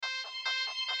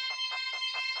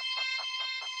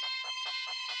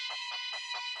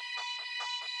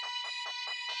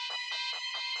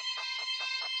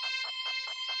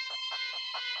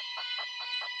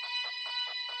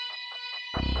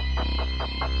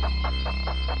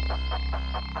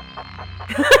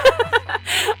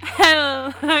Hello,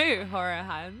 Horror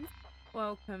Huns.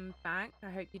 Welcome back.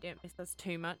 I hope you didn't miss us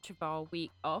too much of our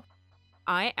week off.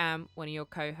 I am one of your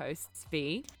co-hosts,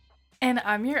 V. And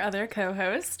I'm your other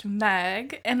co-host,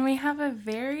 Meg. And we have a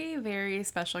very, very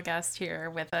special guest here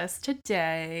with us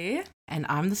today. And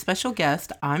I'm the special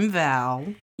guest. I'm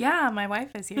Val. Yeah, my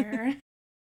wife is here.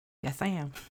 Yes, I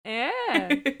am.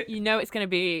 Yeah. You know it's going to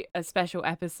be a special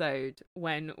episode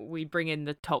when we bring in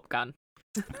the Top Gun.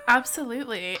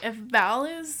 Absolutely. If Val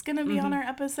is going to be on our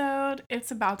episode,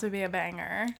 it's about to be a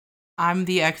banger. I'm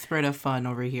the expert of fun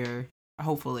over here,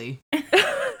 hopefully.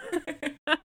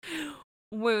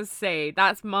 We'll see.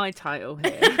 That's my title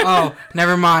here. Oh,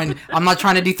 never mind. I'm not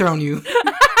trying to dethrone you.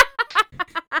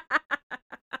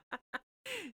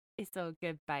 It's all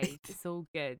good, babe. It's all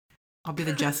good. I'll be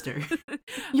the jester.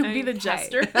 You'll be the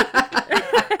jester.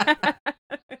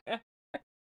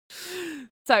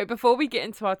 So before we get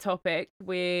into our topic,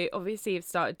 we obviously have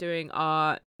started doing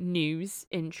our news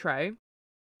intro.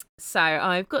 So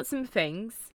I've got some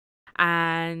things,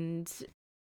 and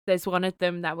there's one of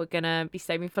them that we're going to be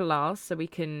saving for last so we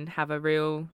can have a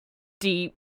real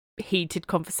deep, heated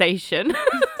conversation.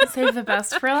 Save the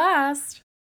best for last.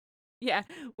 Yeah,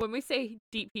 when we say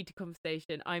deep, heated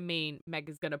conversation, I mean Meg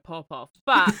is going to pop off,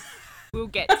 but we'll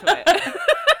get to it.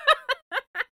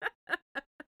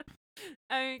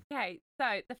 Okay,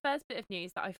 so the first bit of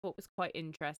news that I thought was quite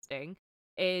interesting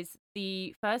is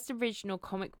the first original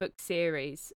comic book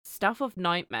series, Stuff of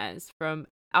Nightmares, from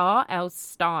R.L.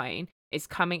 Stine, is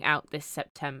coming out this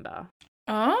September.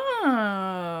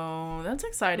 Oh, that's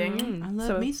exciting. I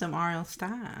love me some R.L.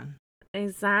 Stine.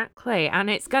 Exactly, and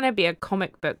it's going to be a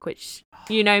comic book, which,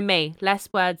 you know me, less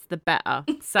words the better,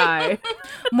 so...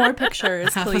 More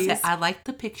pictures, please. I like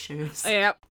the pictures.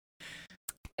 Yep.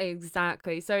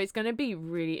 Exactly. So it's going to be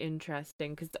really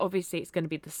interesting because obviously it's going to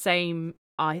be the same,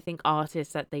 I think,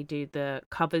 artist that they do the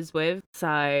covers with.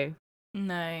 So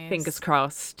nice. Fingers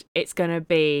crossed. It's going to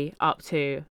be up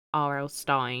to R.L.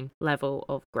 Stine level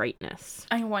of greatness.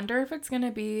 I wonder if it's going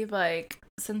to be like,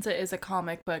 since it is a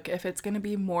comic book, if it's going to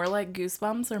be more like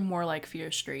Goosebumps or more like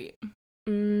Fear Street.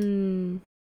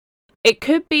 It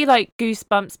could be like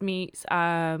Goosebumps meets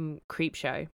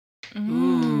Creepshow.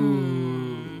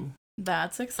 Ooh.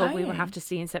 That's exciting. But we will have to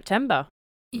see in September.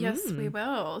 Yes, we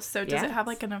will. So does Yes. it have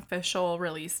like an official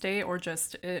release date or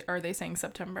just are they saying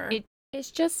September?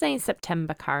 It's just saying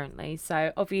September currently.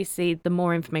 So obviously the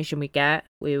more information we get,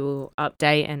 we will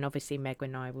update. And obviously Meg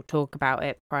and I will talk about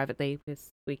it privately because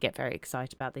we get very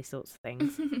excited about these sorts of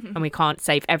things. And we can't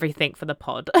save everything for the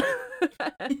pod.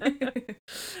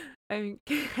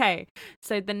 Okay.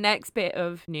 So the next bit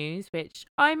of news, which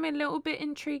I'm a little bit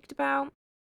intrigued about.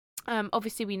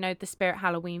 Obviously we know the Spirit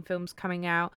Halloween film's coming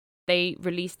out. They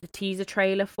released the teaser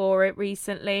trailer for it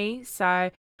recently. So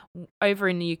over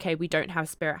in the UK we don't have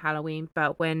Spirit Halloween,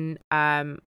 but when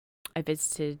I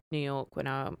visited New York when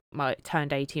I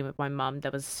turned 18 with my mum,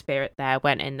 there was a spirit there,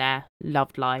 went in there,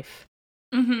 loved life.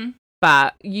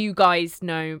 But you guys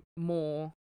know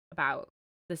more about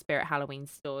the Spirit Halloween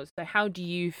stores. So how do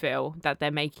you feel that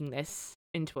they're making this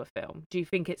into a film? Do you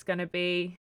think it's going to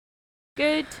be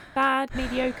good, bad,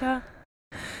 mediocre?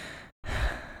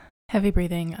 Heavy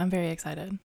breathing. I'm very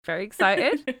excited. Very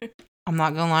excited. I'm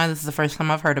not gonna lie, this is the first time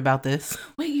I've heard about this.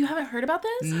 Wait, you haven't heard about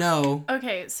this? No.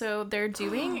 Okay, so they're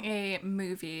doing a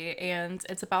movie and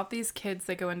it's about these kids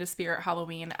that go into Spirit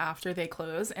Halloween after they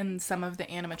close and some of the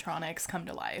animatronics come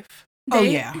to life.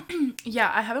 Yeah.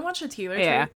 Yeah, I haven't watched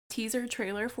a teaser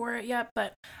trailer for it yet,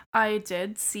 but I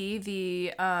did see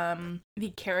the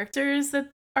characters that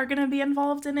are gonna be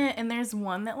involved in it, and there's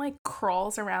one that like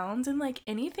crawls around, and like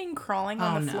anything crawling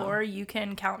on the floor, you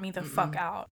can count me the fuck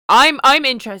out. I'm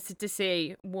interested to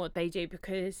see what they do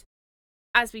because,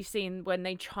 as we've seen, when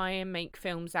they try and make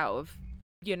films out of,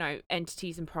 you know,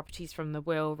 entities and properties from the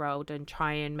real world and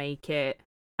try and make it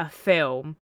a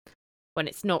film when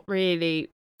it's not really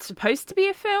supposed to be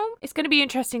a film, it's going to be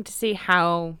interesting to see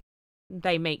how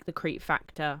they make the creep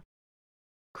factor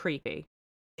creepy.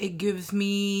 It gives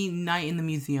me Night in the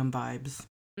Museum vibes.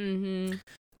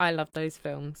 I love those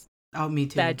films. Oh, me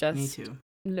too. They're just me too.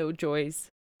 Little joys.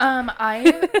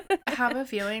 I have a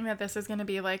feeling that this is going to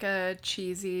be like a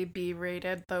cheesy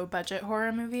B-rated low budget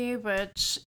horror movie,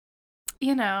 which,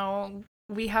 you know,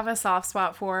 we have a soft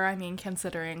spot for, I mean,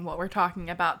 considering what we're talking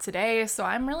about today, so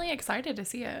I'm really excited to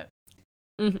see it.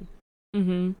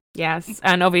 Yes,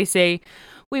 and obviously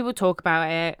we will talk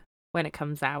about it when it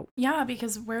comes out. Yeah,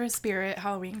 because we're Spirit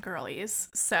Halloween girlies,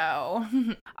 so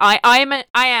I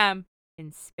am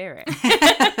in spirit.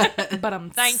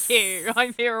 But thank you.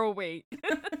 I'm here all week.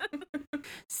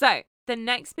 So the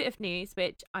next bit of news,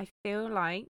 which I feel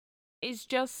like is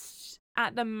just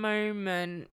at the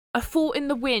moment a thought in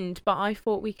the wind, but I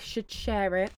thought we should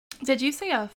share it. Did you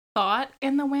say a thought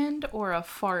in the wind or a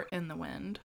fart in the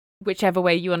wind? Whichever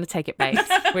way you want to take it, babes.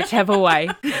 Whichever way.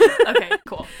 Okay,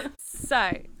 cool.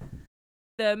 So,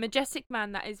 the majestic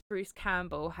man that is Bruce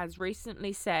Campbell has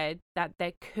recently said that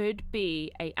there could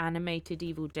be a animated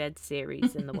Evil Dead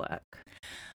series in the work.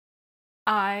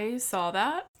 I saw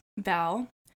that. Val,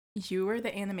 you were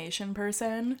the animation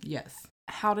person. Yes.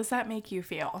 How does that make you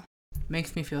feel?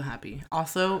 Makes me feel happy.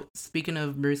 Also, speaking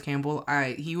of Bruce Campbell,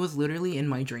 he was literally in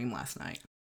my dream last night.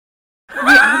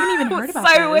 Wait, I haven't even heard about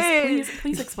So this. weird.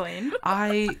 Please explain.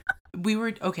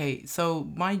 So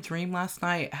my dream last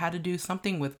night had to do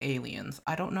something with aliens.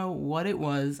 I don't know what it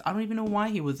was. I don't even know why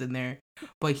he was in there,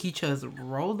 but he just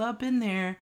rolled up in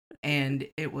there and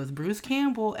it was Bruce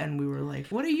Campbell and we were like,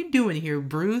 "What are you doing here,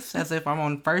 Bruce?" As if I'm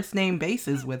on first name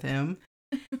basis with him.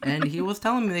 And he was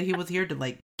telling me that he was here to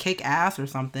like kick ass or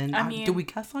something. I mean, do we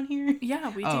cuss on here? Yeah,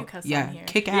 we do cuss yeah, on here.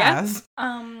 Kick ass.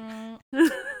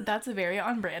 That's very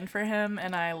on brand for him,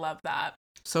 and I love that.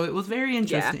 So it was very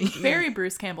interesting. Yeah. Very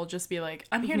Bruce Campbell, just be like,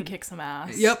 I'm here to kick some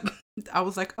ass. Yep. I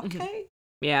was like, okay.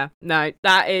 Yeah, no,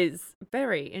 that is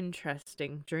very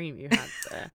interesting dream you had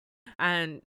there.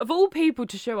 And of all people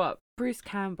to show up, Bruce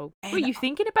Campbell. Were you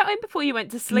thinking about him before you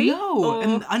went to sleep? No. Or...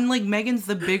 And unlike Megan's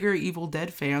the bigger Evil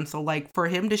Dead fan, so like for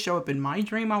him to show up in my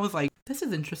dream, I was like, this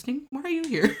is interesting. Why are you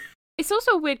here? It's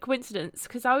also a weird coincidence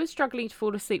because I was struggling to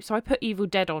fall asleep, so I put Evil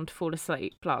Dead on to fall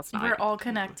asleep last night. We're all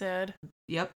connected.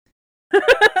 Yep.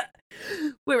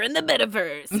 We're in the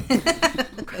metaverse.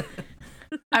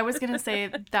 I was going to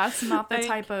say, that's not the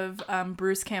type of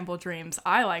Bruce Campbell dreams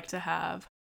I like to have.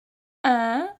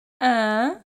 Oh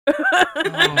no.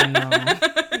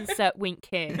 Insert wink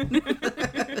here.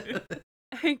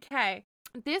 Okay.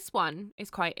 This one is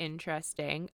quite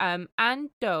interesting. Anne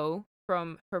Doe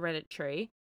from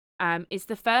Hereditary is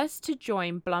the first to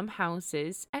join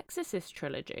Blumhouse's Exorcist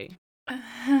trilogy.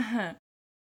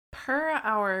 Per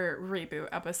our reboot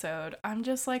episode, I'm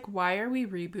just like, why are we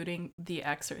rebooting The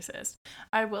Exorcist?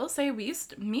 I will say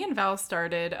me and Val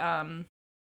started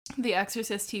The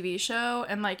Exorcist TV show,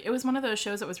 and like it was one of those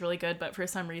shows that was really good, but for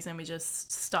some reason we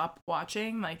just stopped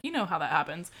watching. Like, you know how that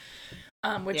happens.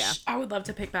 Which I would love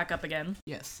to pick back up again.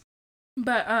 Yes.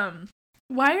 But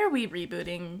why are we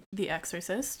rebooting The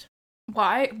Exorcist?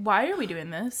 Why are we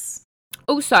doing this?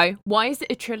 Also, why is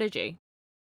it a trilogy?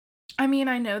 I mean,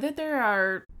 I know that there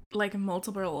are like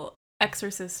multiple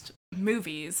Exorcist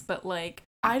movies, but like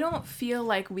I don't feel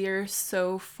like we're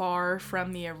so far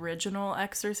from the original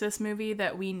Exorcist movie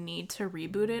that we need to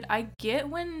reboot it. I get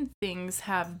when things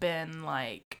have been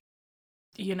like,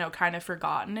 you know, kind of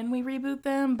forgotten and we reboot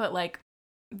them, but like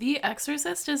The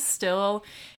Exorcist is still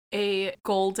a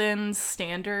golden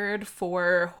standard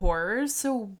for horror,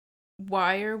 so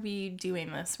why are we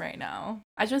doing this right now?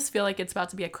 I just feel like it's about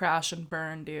to be a crash and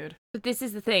burn, dude. But this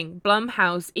is the thing.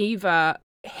 Blumhouse either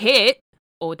hit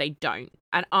or they don't.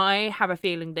 And I have a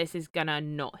feeling this is gonna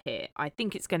not hit. I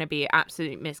think it's gonna be an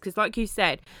absolute miss. Because like you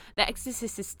said, The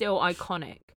Exorcist is still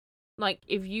iconic. Like,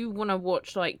 if you want to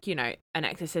watch, like, you know, an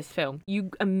Exorcist film,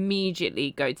 you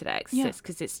immediately go to The Exorcist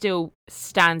because it still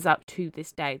stands up to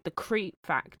this day. The creep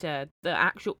factor, the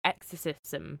actual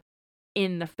exorcism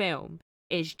in the film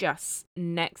is just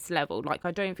next level. Like,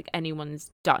 I don't think anyone's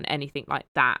done anything like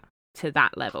that to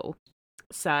that level.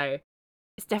 So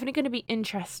it's definitely going to be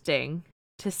interesting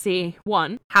to see,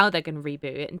 one, how they're going to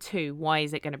reboot it, and two, why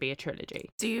is it going to be a trilogy?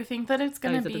 Do you think that it's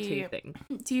going to be... Those are the two things.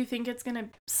 Do you think it's going to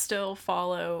still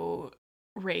follow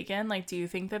Reagan? Like, do you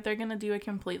think that they're going to do a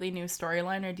completely new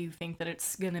storyline, or do you think that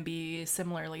it's going to be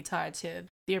similarly tied to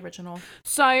the original?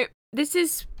 So this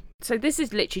is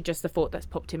literally just the thought that's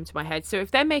popped into my head. So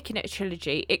if they're making it a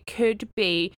trilogy, it could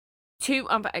be two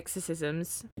other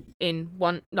exorcisms in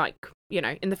one, like, you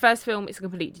know, in the first film, it's a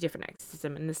completely different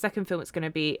exorcism. In the second film, it's going to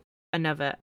be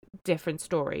another different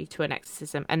story to an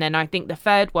exorcism. And then I think the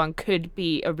third one could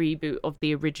be a reboot of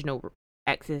the original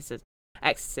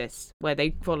Exorcist, where they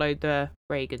follow the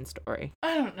Reagan story.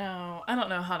 I don't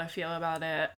know how to feel about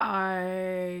it.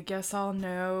 I guess I'll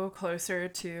know closer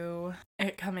to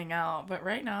it coming out, but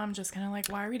right now I'm just kind of like,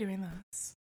 why are we doing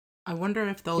this? I wonder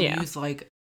if they'll use, like,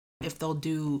 if they'll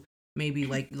do maybe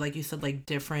like you said, like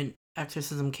different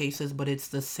exorcism cases, but it's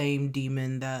the same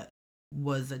demon that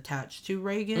was attached to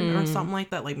Reagan or something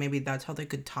like that. Like, maybe that's how they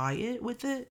could tie it with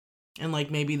it. And,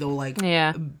 like, maybe they'll, like,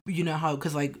 you know how,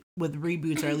 because, like, with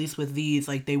reboots, or at least with these,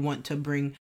 like, they want to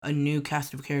bring a new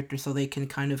cast of characters so they can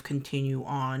kind of continue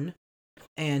on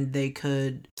And they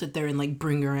could sit there and like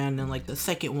bring her in, and like the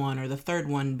second one or the third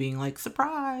one being like,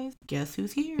 surprise, guess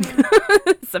who's here?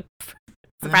 Surprise,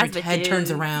 and then her head turns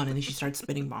around and then she starts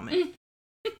spitting vomit.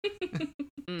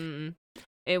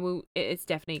 It's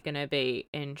definitely gonna be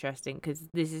interesting because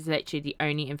this is literally the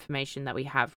only information that we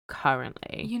have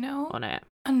currently on it.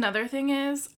 Another thing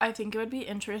is, I think it would be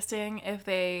interesting if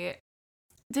they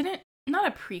didn't, not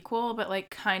a prequel, but like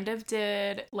kind of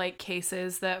did like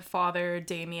cases that Father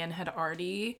Damien had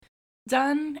already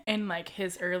done in like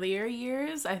his earlier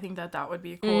years. I think that would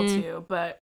be cool too,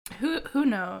 but who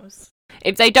knows?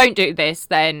 If they don't do this,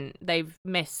 then they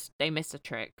missed a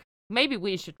trick. Maybe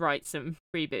we should write some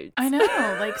reboots. I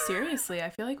know, like seriously, I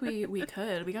feel like we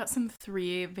could. We got some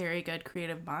 3 very good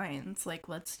creative minds. Like,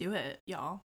 let's do it,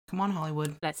 y'all. Come on,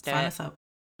 Hollywood. Let's do Sign it. us up.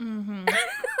 Mm-hmm.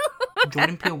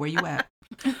 Jordan Peele, where you at?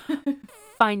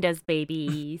 Find us,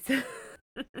 babies.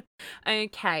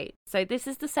 Okay, so this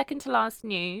is the second to last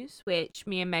news, which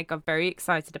me and Meg are very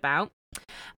excited about.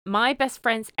 My Best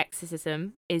Friend's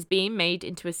Exorcism is being made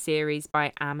into a series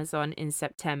by Amazon in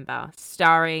September,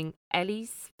 starring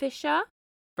Elise Fisher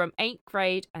from 8th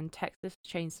Grade and Texas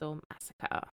Chainsaw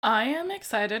Massacre. I am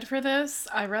excited for this.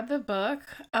 I read the book,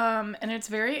 and it's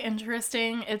very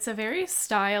interesting. It's a very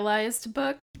stylized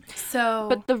book.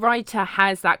 But the writer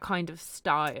has that kind of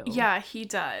style. Yeah, he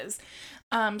does.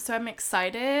 So I'm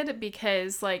excited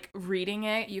because, like, reading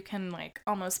it, you can, like,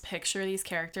 almost picture these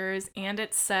characters, and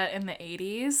it's set in the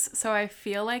 80s, so I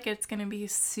feel like it's gonna be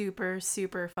super,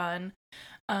 super fun.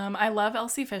 I love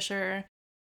Elsie Fisher,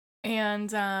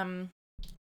 and,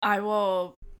 I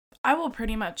will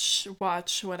pretty much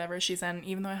watch whatever she's in,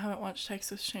 even though I haven't watched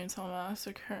Texas Chainsaw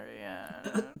Massacre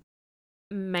yet.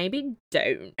 Maybe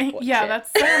don't watch yeah, it.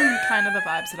 That's kind of the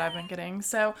vibes that I've been getting,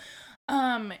 so...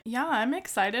 yeah, I'm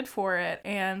excited for it,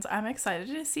 and I'm excited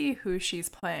to see who she's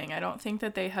playing. I don't think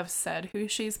that they have said who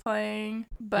she's playing,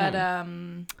 but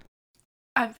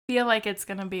I feel like it's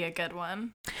gonna be a good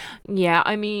one. Yeah,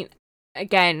 I mean,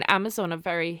 again, Amazon are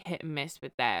very hit and miss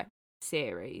with their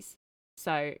series.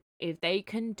 So if they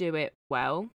can do it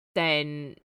well,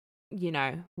 then,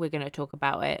 we're gonna talk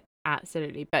about it,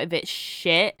 absolutely. But if it's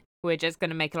shit, we're just going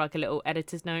to make like a little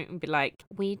editor's note and be like,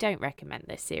 we don't recommend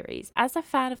this series. As a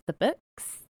fan of the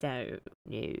books, don't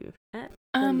you?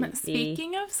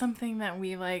 Speaking of something that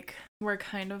we were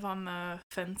kind of on the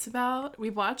fence about, we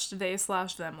watched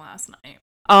They/Them last night.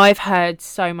 Oh, I've heard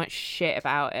so much shit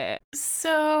about it.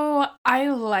 So I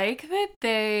like that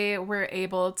they were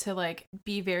able to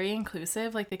be very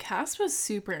inclusive. Like the cast was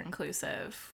super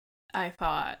inclusive, I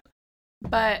thought.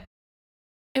 But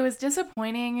it was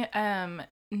disappointing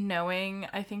knowing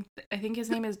I think his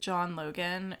name is John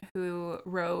Logan, who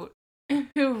wrote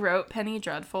Penny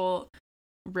Dreadful,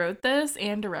 wrote this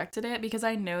and directed it, because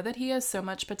I know that he has so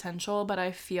much potential, but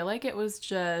I feel like it was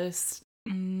just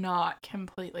not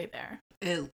completely there.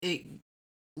 It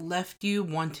left you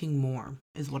wanting more,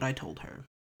 is what I told her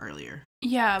earlier.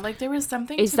 Yeah, there was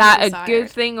something. Is that a good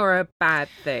thing or a bad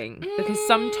thing? Because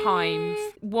sometimes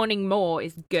wanting more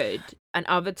is good, and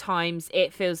other times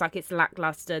it feels like it's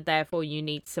lackluster, therefore you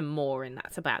need some more, and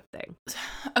that's a bad thing.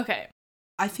 Okay.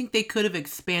 I think they could have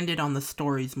expanded on the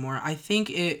stories more. I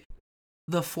think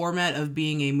the format of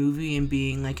being a movie and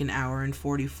being an hour and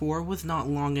 44 was not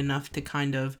long enough to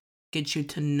kind of get you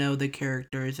to know the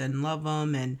characters and love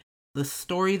them, and the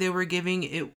story they were giving.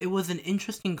 It was an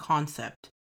interesting concept,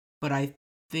 but I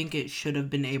think it should have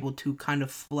been able to kind of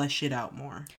flesh it out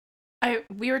more.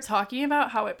 We were talking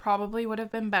about how it probably would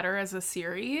have been better as a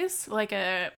series,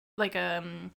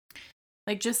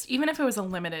 just even if it was a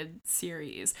limited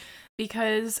series,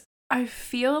 because I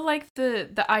feel like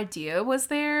the idea was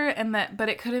there, and but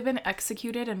it could have been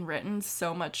executed and written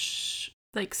so much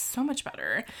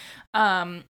better.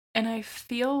 And I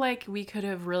feel like we could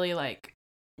have really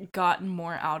gotten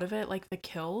more out of it, the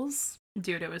kills.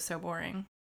 Dude, it was so boring.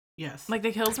 Yes.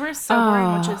 The kills were so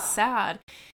boring, which is sad.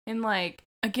 And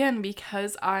again,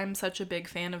 because I'm such a big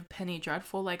fan of Penny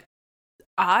Dreadful,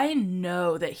 I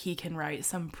know that he can write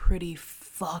some pretty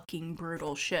fucking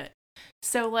brutal shit.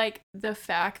 So the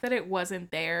fact that it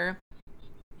wasn't there,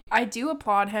 I do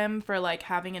applaud him for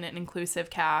having an inclusive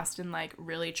cast and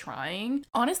really trying.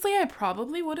 Honestly, I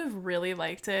probably would have really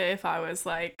liked it if I was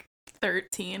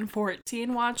 13,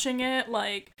 14 watching it,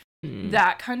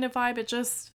 that kind of vibe. It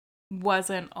just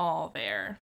wasn't all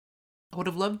there. I would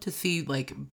have loved to see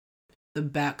the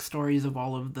backstories of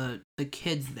all of the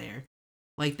kids there.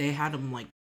 They had them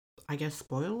I guess,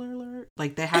 spoiler alert,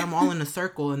 they had them all in a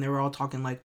circle, and they were all talking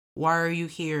why are you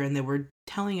here? And they were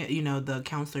telling it, the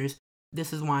counselors,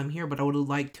 this is why I'm here. But I would have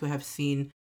liked to have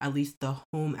seen at least the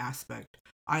home aspect.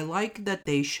 I like that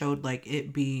they showed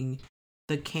it being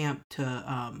the camp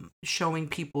to showing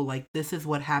people like this is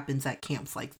what happens at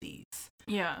camps like these.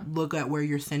 Yeah. Look at where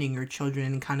you're sending your children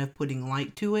and kind of putting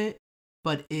light to it.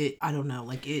 But I don't know,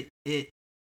 like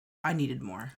I needed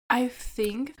more. I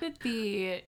think that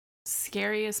the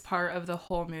scariest part of the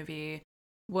whole movie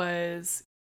was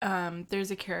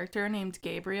there's a character named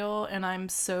Gabriel, and I'm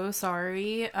so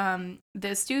sorry.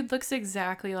 This dude looks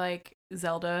exactly like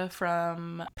Zelda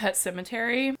from Pet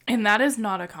Sematary, and that is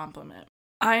not a compliment.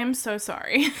 I am so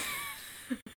sorry.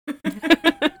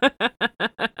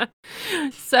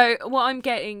 So what I'm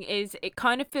getting is it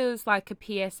kind of feels like a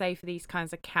PSA for these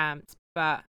kinds of camps,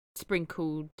 but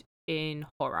sprinkled in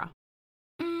horror.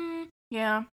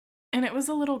 Yeah. And it was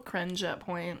a little cringe at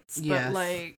points, Yes. but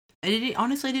like... It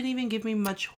honestly didn't even give me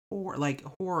much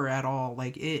horror at all.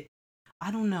 Like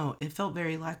I don't know. It felt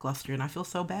very lackluster, and I feel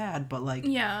so bad. But like,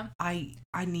 yeah, I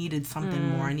needed something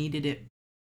more. I needed it.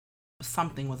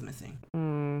 Something was missing.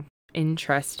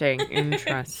 Interesting.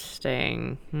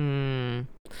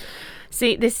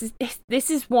 See, this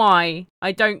is why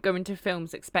I don't go into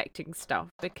films expecting stuff,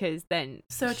 because then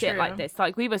shit like this,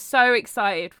 like we were so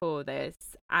excited for this,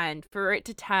 and for it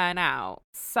to turn out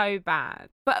so bad.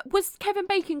 But was Kevin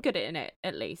Bacon good in it,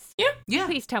 at least? Yeah.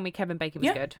 Please tell me Kevin Bacon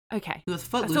was good. Okay. He was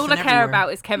footloose. That's all I care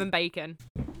about is Kevin Bacon.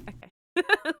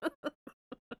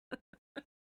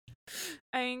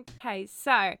 Okay,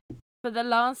 so for the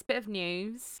last bit of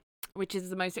news, which is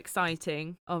the most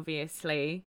exciting,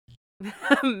 obviously,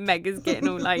 Meg is getting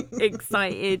all like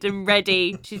excited and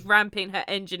ready. She's ramping her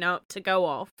engine up to go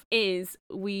off. Is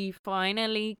we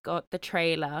finally got the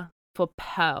trailer for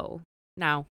Pearl.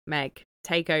 Now, Meg,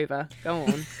 take over. Go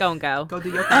on, girl. Go do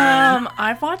your thing.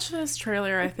 I've watched this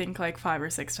trailer I think like 5 or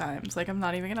 6 times. Like, I'm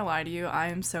not even gonna lie to you. I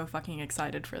am so fucking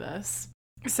excited for this.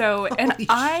 So, and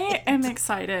I am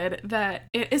excited that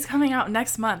it is coming out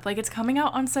next month. Like, it's coming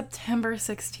out on September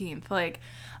 16th. Like,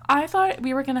 I thought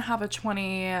we were gonna have a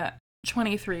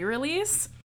 2023 release.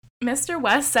 Mr.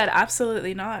 West said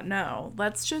absolutely not. No,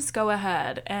 let's just go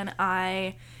ahead. And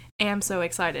I am so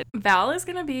excited. Val is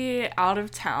gonna be out of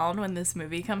town when this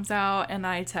movie comes out, and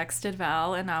I texted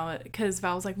Val, and because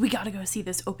Val was like, we gotta go see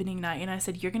this opening night, and I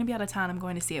said, you're gonna be out of town, I'm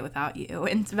going to see it without you.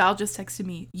 And Val just texted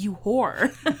me, you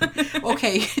whore.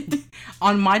 Okay,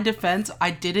 on my defense,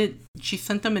 she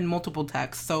sent them in multiple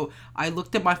texts, so I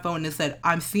looked at my phone and it said,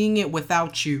 I'm seeing it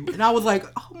without you, and I was like,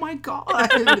 oh my god.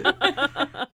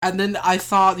 And then I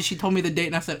saw she told me the date,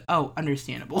 and I said, oh,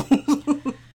 understandable.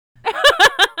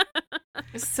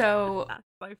 So that's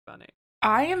so funny.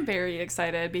 I am very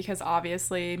excited because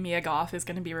obviously Mia Goth is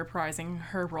going to be reprising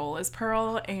her role as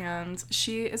Pearl, and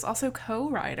she is also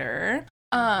co-writer,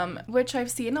 which I've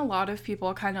seen a lot of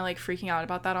people kind of like freaking out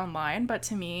about that online, but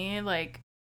to me, like,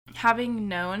 having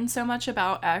known so much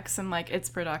about X and like its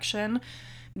production,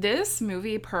 this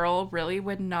movie Pearl really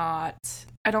I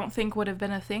don't think would have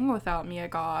been a thing without Mia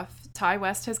Goth. Ty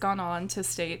West has gone on to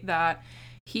state that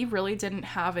he really didn't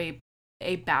have a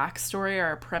backstory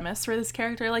or a premise for this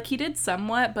character. Like, he did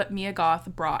somewhat, but Mia Goth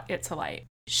brought it to light.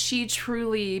 She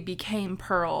truly became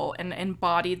Pearl and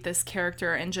embodied this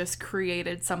character and just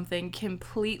created something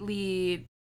completely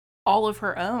all of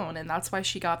her own, and that's why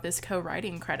she got this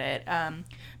co-writing credit,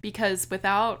 because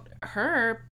without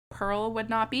her, Pearl would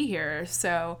not be here.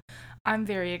 So I'm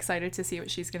very excited to see what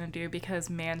she's gonna do, because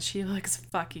man, she looks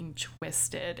fucking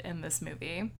twisted in this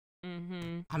movie.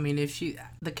 I mean,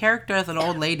 the character as an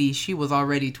old lady, she was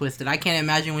already twisted. I can't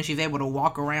imagine when she's able to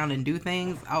walk around and do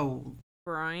things. Oh,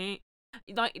 right.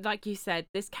 Like you said,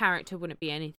 this character wouldn't be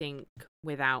anything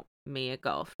without Mia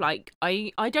Goth. Like,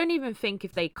 I don't even think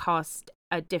if they cast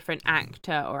a different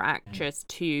actor or actress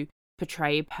to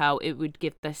portray Pearl, it would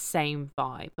give the same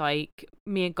vibe. Like,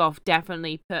 Mia Goth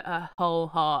definitely put her whole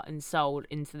heart and soul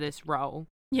into this role.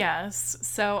 Yes,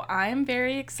 so I'm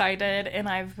very excited, and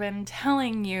I've been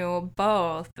telling you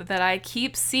both that I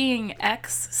keep seeing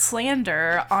X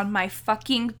slander on my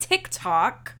fucking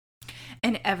TikTok,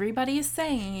 and everybody's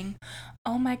saying,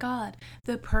 oh my god,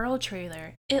 the Pearl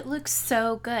trailer, it looks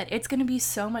so good. It's gonna be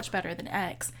so much better than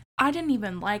X. I didn't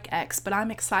even like X, but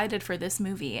I'm excited for this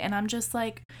movie, and I'm just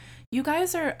like, you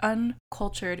guys are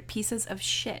uncultured pieces of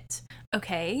shit,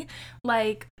 okay?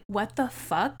 Like, what the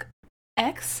fuck?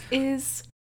 X is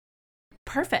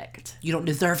perfect. You don't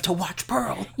deserve to watch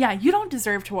Pearl. Yeah, you don't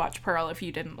deserve to watch Pearl if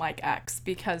you didn't like X,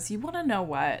 because you want to know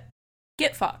what?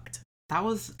 Get fucked.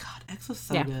 X was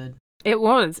so good. It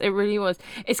was. It really was.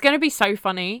 It's going to be so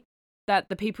funny that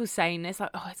the people saying this, like,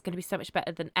 oh, it's going to be so much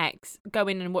better than X. Go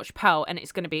in and watch Pearl, and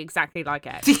it's going to be exactly like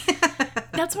X.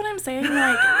 That's what I'm saying.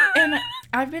 Like, and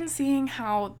I've been seeing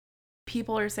how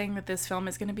people are saying that this film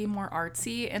is going to be more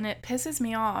artsy, and it pisses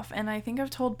me off. And I think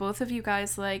I've told both of you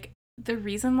guys, like, The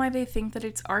reason why they think that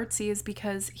it's artsy is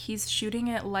because he's shooting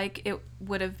it like it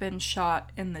would have been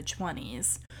shot in the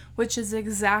 20s, which is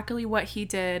exactly what he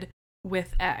did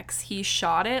with X. He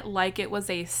shot it like it was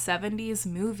a 70s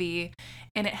movie,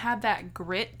 and it had that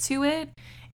grit to it.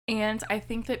 And I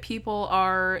think that people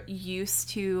are used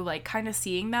to like kind of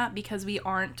seeing that because we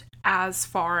aren't as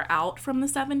far out from the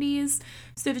 70s.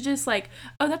 So to just like,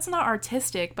 oh, that's not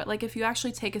artistic, but like if you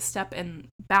actually take a step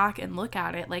back and look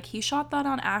at it, like he shot that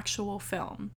on actual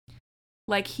film.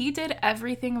 Like he did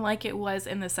everything like it was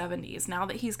in the 70s. Now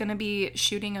that he's going to be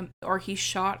shooting or he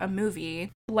shot a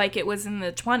movie like it was in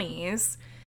the 20s,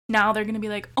 now they're going to be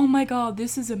like, oh my God,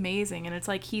 this is amazing. And it's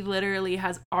like he literally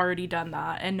has already done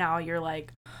that. And now you're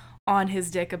like on his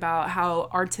dick about how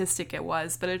artistic it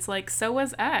was. But it's like, so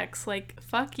was X. Like,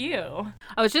 fuck you.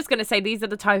 I was just going to say, these are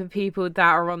the type of people that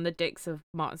are on the dicks of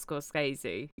Martin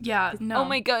Scorsese. Yeah, no. Oh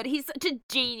my God, he's such a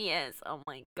genius. Oh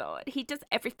my God, he does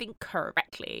everything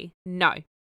correctly. No.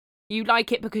 You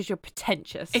like it because you're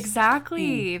pretentious.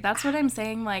 Exactly. That's what I'm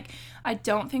saying. Like, I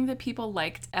don't think that people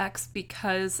liked X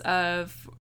because of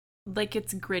like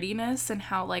its grittiness and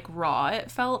how like raw it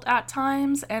felt at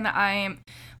times. And I'm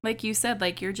like you said,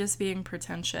 like you're just being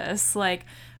pretentious. Like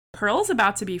Pearl's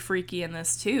about to be freaky in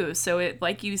this too. So it,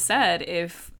 like you said,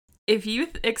 if you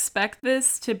expect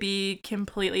this to be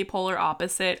completely polar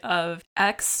opposite of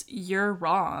X, you're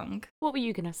wrong. What were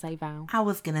you gonna say, Val? I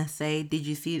was gonna say, did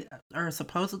you see, or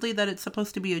supposedly that it's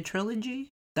supposed to be a trilogy?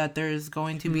 That there's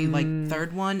going to be like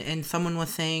third one, and someone was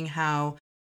saying how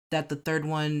that the third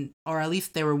one, or at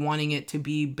least they were wanting it to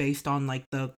be based on like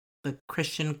the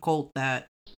Christian cult that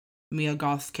Mia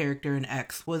Goth's character in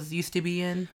X used to be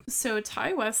in. So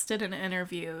Ty West did an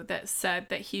interview that said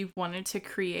that he wanted to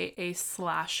create a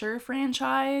slasher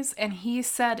franchise, and he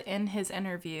said in his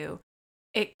interview,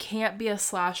 it can't be a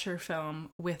slasher film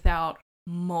without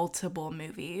multiple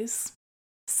movies.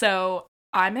 So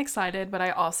I'm excited, but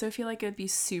I also feel like it'd be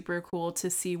super cool to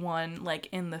see one like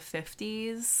in the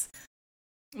 50s,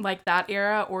 like that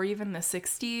era, or even the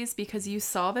 60s, because you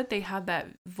saw that they had that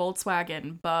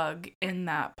Volkswagen Bug in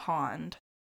that pond.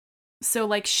 So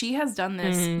like she has done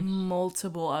this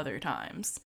multiple other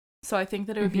times. So I think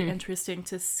that it would be interesting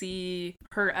to see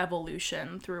her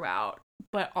evolution throughout,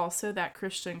 but also that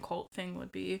Christian cult thing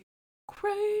would be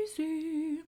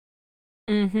crazy.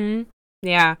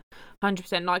 Yeah,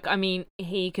 100%. Like, I mean,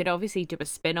 he could obviously do a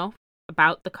spin-off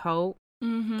about the cult.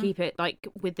 Keep it like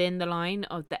within the line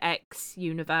of the X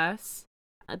universe,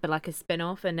 but like a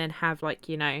spin-off, and then have like,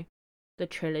 you know, the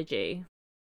trilogy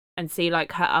and see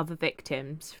like her other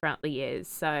victims throughout the years.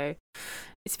 So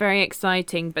it's very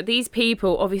exciting. But these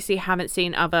people obviously haven't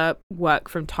seen other work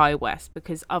from Ty West,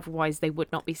 because otherwise they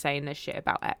would not be saying this shit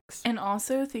about X. And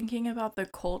also thinking about the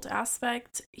cult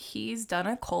aspect, he's done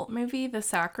a cult movie, The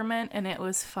Sacrament, and it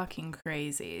was fucking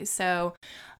crazy. So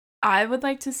I would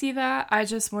like to see that. I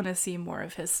just want to see more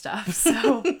of his stuff.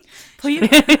 So please.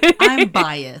 I'm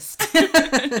biased.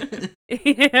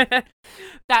 Yeah.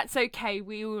 That's okay.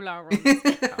 We all are on this.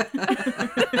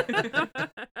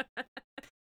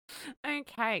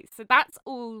 Okay, so that's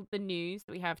all the news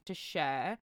that we have to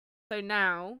share. So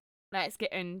now let's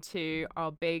get into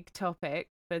our big topic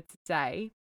for today.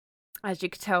 As you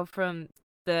can tell from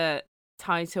the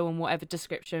title and whatever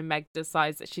description Meg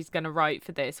decides that she's going to write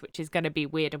for this, which is going to be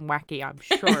weird and wacky, I'm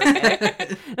sure of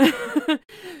it.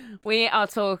 We are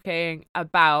talking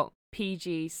about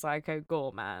PG Psycho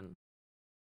Goreman,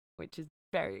 which is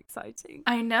very exciting.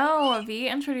 I know. V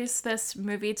introduced this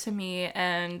movie to me,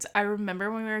 and I remember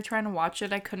when we were trying to watch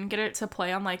it, I couldn't get it to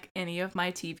play on like any of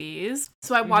my TVs.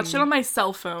 So I watched it on my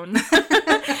cell phone.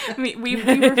 we were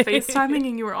FaceTiming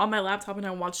and you were on my laptop, and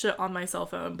I watched it on my cell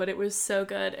phone, but it was so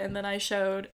good. And then I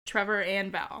showed Trevor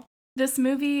and Val. This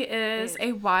movie is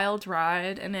a wild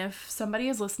ride, and if somebody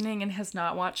is listening and has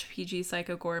not watched PG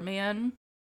Psycho Goreman,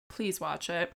 please watch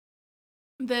it.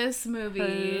 This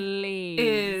movie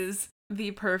is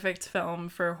the perfect film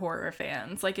for horror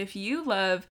fans. Like, if you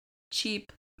love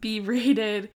cheap,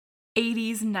 B-rated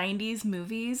 80s, 90s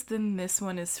movies, then this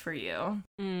one is for you.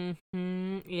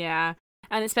 Yeah.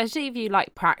 And especially if you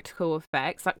like practical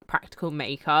effects, like practical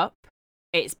makeup,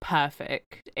 it's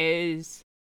perfect.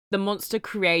 The monster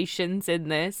creations in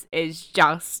this is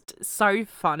just so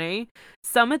funny.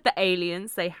 Some of the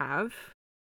aliens they have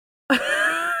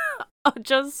are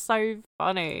just so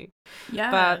funny. Yes.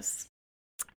 But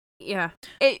yeah,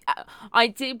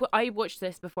 I watched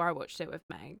this before I watched it with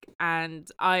Meg, and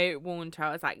I warned her.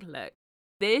 I was like, look,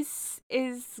 this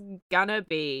is gonna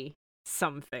be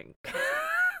something.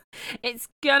 It's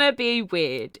gonna be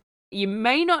weird. You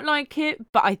may not like it,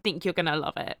 but I think you're gonna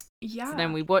love it. Yeah. So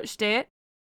then we watched it,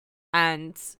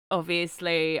 And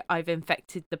obviously, I've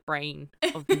infected the brain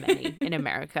of many in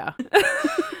America.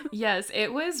 Yes,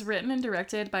 it was written and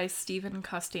directed by Steven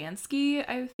Kostanski,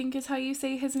 I think is how you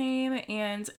say his name.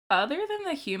 And other than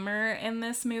the humor in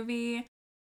this movie,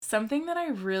 something that I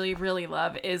really, really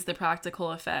love is the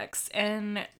practical effects.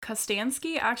 And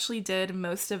Kostanski actually did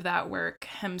most of that work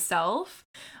himself.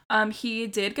 He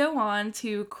did go on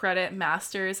to credit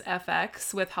Masters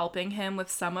FX with helping him with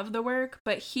some of the work,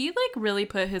 but he really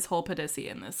put his whole pussy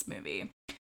in this movie.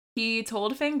 He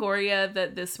told Fangoria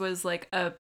that this was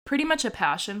pretty much a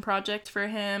passion project for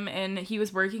him, and he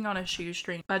was working on a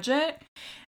shoestring budget.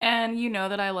 And you know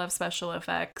that I love special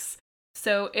effects.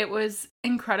 So it was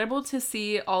incredible to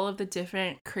see all of the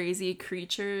different crazy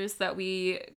creatures that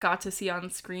we got to see on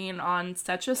screen on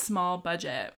such a small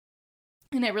budget.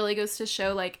 And it really goes to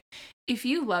show, if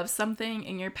you love something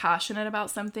and you're passionate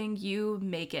about something, you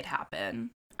make it happen.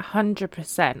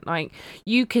 100%.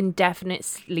 You can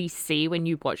definitely see when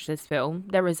you watch this film,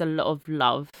 there is a lot of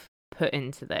love put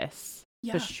into this.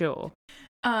 Yeah. For sure.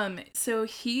 So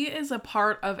he is a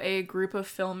part of a group of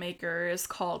filmmakers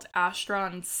called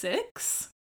Astron 6.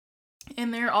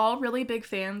 And they're all really big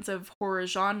fans of horror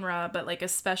genre, but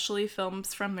especially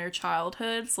films from their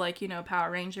childhoods,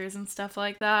 Power Rangers and stuff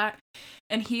like that.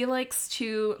 And he likes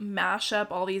to mash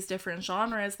up all these different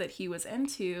genres that he was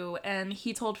into. And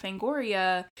he told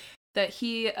Fangoria that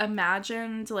he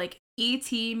imagined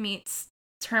E.T. meets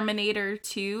Terminator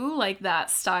 2,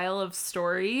 that style of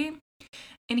story.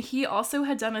 And he also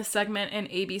had done a segment in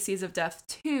ABCs of Death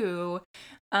 2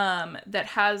 that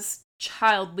has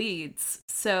child leads.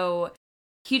 So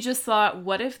he just thought,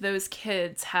 what if those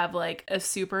kids have a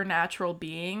supernatural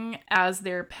being as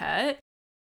their pet?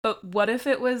 But what if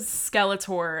it was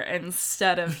Skeletor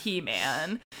instead of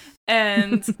He-Man?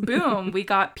 And boom, we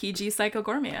got PG Psycho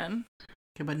Goreman.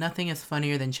 Okay, but nothing is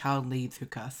funnier than child leads who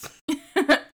cuss.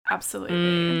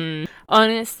 Absolutely.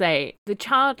 Honestly, the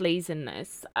child leads in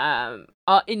this are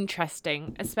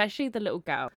interesting, especially the little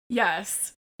girl.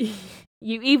 Yes.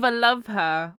 You either love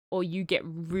her or you get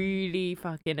really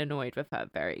fucking annoyed with her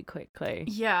very quickly.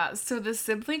 Yeah, so the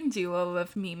sibling duo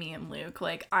of Mimi and Luke,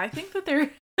 I think that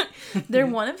they're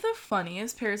one of the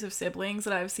funniest pairs of siblings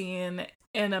that I've seen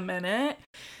in a minute.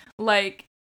 I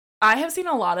have seen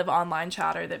a lot of online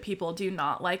chatter that people do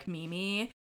not like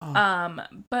Mimi.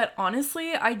 But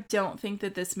honestly, I don't think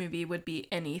that this movie would be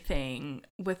anything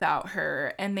without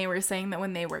her. And they were saying that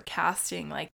when they were casting,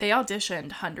 they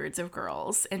auditioned hundreds of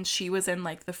girls, and she was in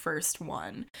the first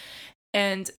one.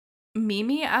 And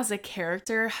Mimi as a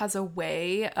character has a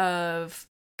way of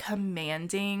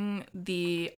commanding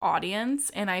the audience,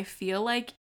 and I feel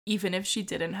even if she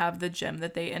didn't have the gem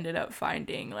that they ended up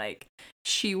finding,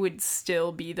 she would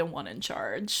still be the one in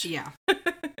charge. Yeah.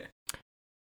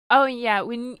 Oh, yeah,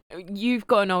 when you've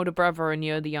got an older brother and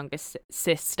you're the youngest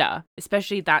sister,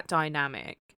 especially that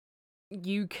dynamic,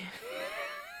 you can...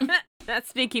 That's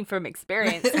speaking from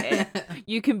experience here.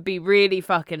 You can be really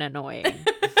fucking annoying.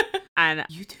 And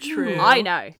you do. True. I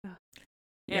know.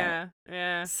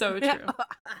 Yeah. So true.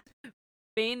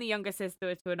 Being the younger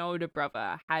sister to an older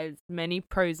brother has many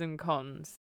pros and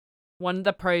cons. One of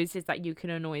the pros is that you can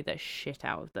annoy the shit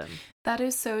out of them. That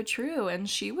is so true. And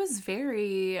she was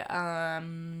very, I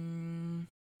don't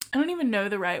even know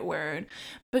the right word,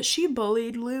 but she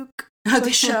bullied Luke the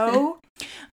show.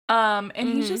 And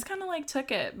he just kind of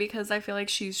took it because I feel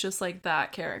she's just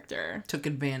that character. Took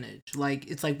advantage.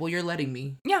 It's well, you're letting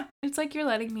me. Yeah, it's you're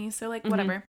letting me, so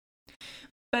whatever.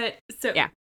 But so yeah.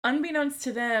 Unbeknownst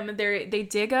to them, they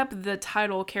dig up the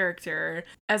title character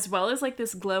as well as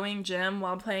this glowing gem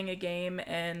while playing a game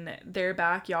in their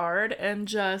backyard, and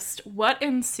just what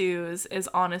ensues is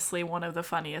honestly one of the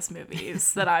funniest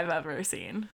movies that I've ever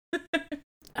seen.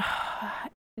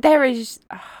 There is...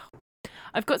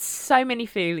 I've got so many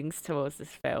feelings towards this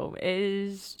film. It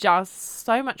is just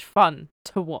so much fun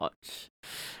to watch.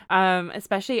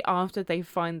 Especially after they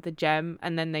find the gem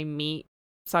and then they meet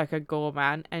Psycho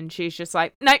Goreman, and she's just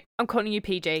like, no, I'm calling you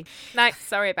PG. No,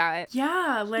 sorry about it.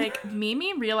 Yeah,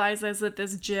 Mimi realizes that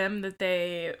this gem that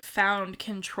they found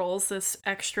controls this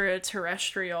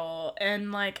extraterrestrial,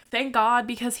 and thank God,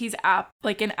 because he's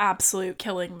an absolute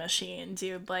killing machine,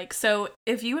 dude. So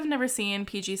if you have never seen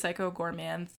PG Psycho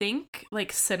Goreman, think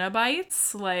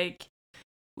Cenobites.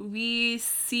 We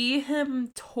see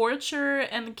him torture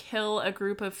and kill a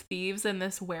group of thieves in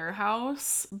this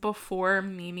warehouse before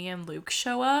Mimi and Luke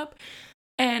show up.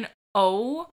 And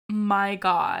oh my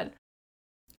God,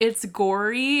 it's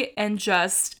gory and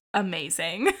just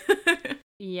amazing.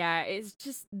 Yeah, it's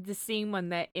just the scene when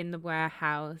they're in the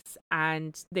warehouse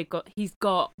and he's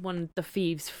got one of the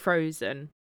thieves frozen.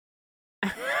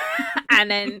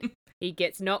 And then He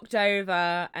gets knocked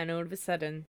over, and all of a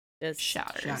sudden, just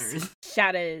shatters.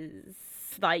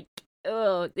 Like,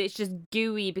 it's just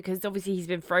gooey because obviously he's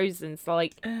been frozen. So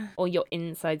like, all your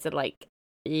insides are like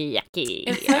yucky,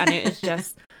 and it is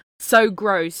just so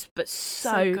gross, but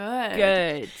so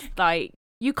good. Like,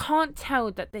 you can't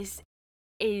tell that this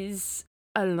is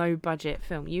a low budget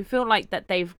film. You feel like that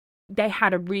they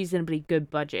had a reasonably good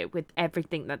budget with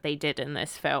everything that they did in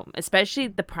this film, especially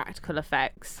the practical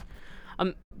effects.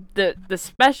 The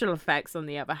special effects, on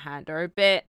the other hand, are a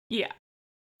bit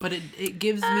but it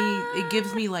gives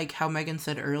me like how Megan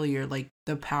said earlier, like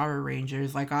the Power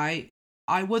Rangers. Like I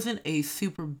wasn't a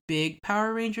super big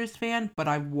Power Rangers fan, but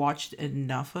I watched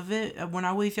enough of it when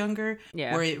I was younger,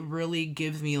 where it really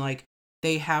gives me like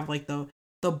they have like the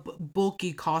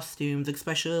bulky costumes,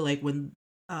 especially like when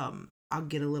I'll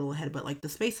get a little ahead, but like the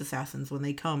space assassins, when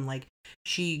they come, like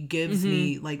she gives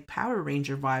me like Power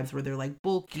Ranger vibes where they're like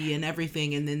bulky and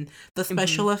everything, and then the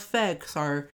special effects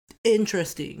are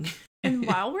interesting. And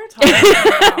while we're talking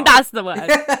about, that's the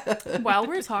word. While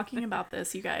we're talking about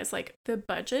this, you guys, like the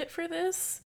budget for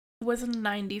this was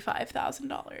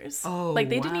 $95,000. Oh, like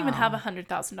they didn't even have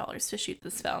 $100,000 to shoot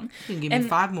this film. You can give me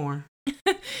 5 more.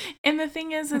 And the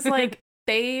thing is like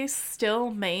they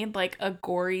still made like a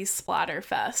gory splatter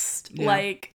fest.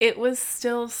 Like it was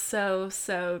still so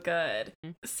good.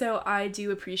 So I do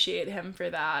appreciate him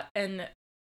for that. And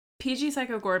PG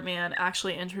Psycho Goreman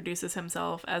actually introduces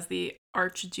himself as the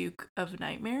Archduke of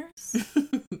Nightmares,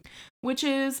 which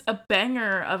is a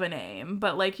banger of a name,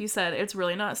 but like you said, it's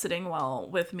really not sitting well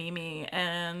with Mimi.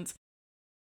 And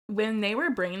when they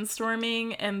were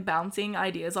brainstorming and bouncing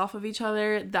ideas off of each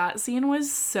other, that scene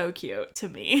was so cute to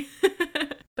me.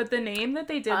 But the name that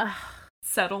they did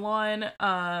settle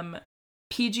on,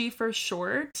 PG for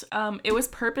short, it was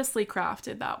purposely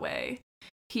crafted that way.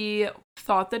 He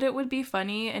thought that it would be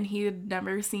funny, and he had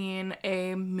never seen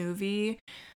a movie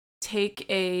take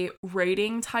a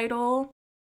rating title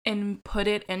and put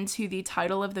it into the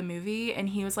title of the movie. And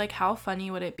he was like, how funny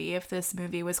would it be if this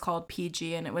movie was called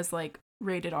PG and it was like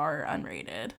rated R or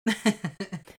unrated?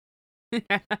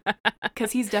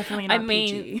 Because he's definitely not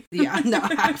PG. Yeah, no,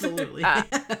 absolutely.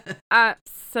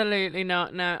 Absolutely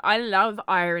not. No, I love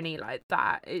irony like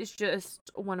that. It's just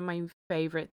one of my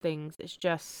favorite things. It's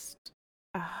just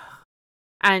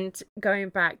and going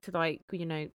back to like, you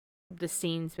know, the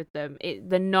scenes with them,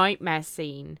 the nightmare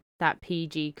scene that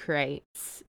PG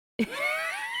creates.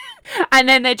 And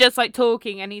then they're just like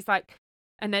talking, and he's like,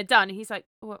 and they're done. He's like,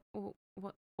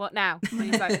 what now? And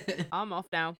he's like, I'm off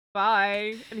now.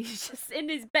 Bye. And he's just in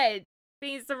his bed,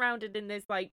 being surrounded in this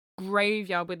like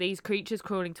graveyard with these creatures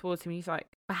crawling towards him. He's like,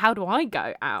 how do I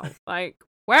go out? Like,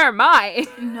 where am I?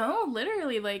 No,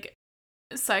 literally, like,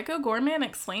 Psycho Goreman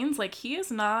explains, like, he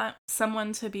is not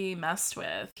someone to be messed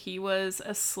with. He was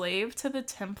a slave to the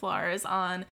Templars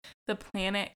on the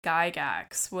planet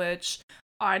Gygax, which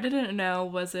I didn't know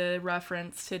was a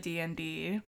reference to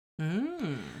D&D.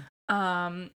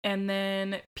 And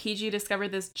then PG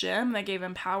discovered this gem that gave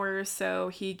him power, so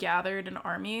he gathered an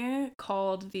army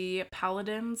called the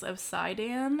Paladins of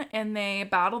Sidon, and they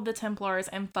battled the Templars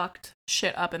and fucked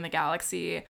shit up in the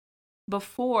galaxy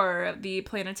before the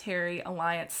Planetary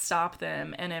Alliance stopped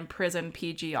them and imprisoned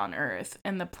PG on Earth.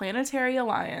 And the Planetary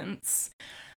Alliance,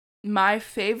 my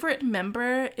favorite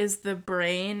member is the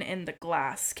brain in the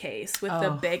glass case with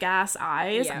the big ass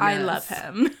eyes. Yeah. I love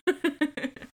him.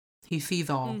 He sees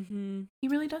all. He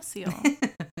really does see all.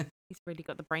 He's really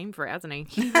got the brain for it, hasn't he?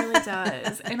 He really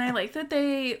does. And I like that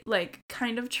they like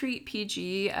kind of treat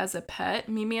PG as a pet.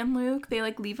 Mimi and Luke, they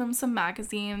like leave him some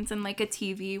magazines and like a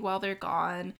TV while they're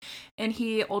gone. And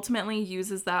he ultimately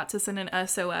uses that to send an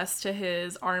SOS to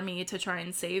his army to try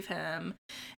and save him.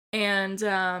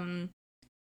 And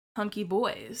Hunky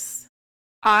Boys.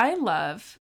 I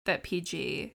love that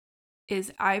PG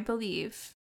is, I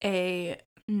believe, a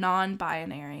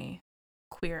non-binary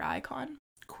queer icon.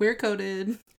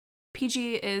 Queer-coded.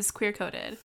 PG is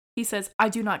queer-coded. He says, I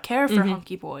do not care for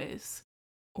hunky boys.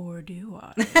 Or do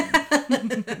I?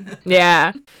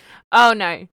 Yeah. Oh,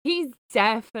 no. He's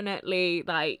definitely,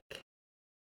 like...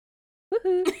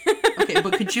 Okay,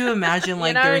 but could you imagine,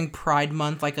 like, during Pride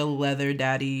Month, like, a leather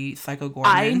daddy Psycho Goreman?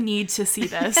 I need to see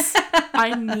this.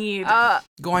 I need...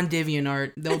 Go on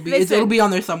DeviantArt. It'll be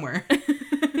on there somewhere.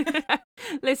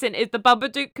 Listen, if the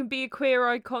Babadook can be a queer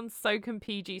icon, so can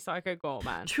PG Psycho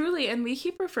Goreman. Truly, and we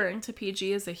keep referring to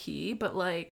PG as a he, but,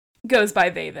 like, goes by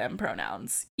they, them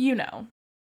pronouns. You know.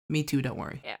 Me too, don't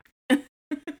worry. Yeah.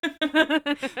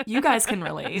 You guys can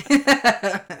relate.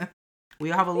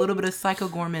 We all have a little bit of Psycho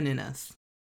Goreman in us.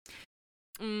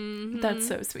 That's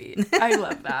so sweet. I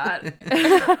love that.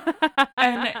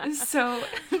 And so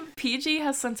PG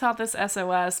has sent out this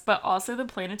SOS, but also the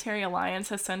Planetary Alliance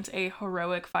has sent a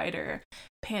heroic fighter,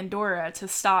 Pandora, to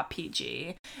stop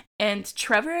PG. And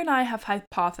Trevor and I have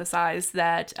hypothesized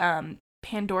that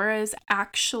Pandora is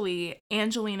actually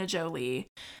Angelina Jolie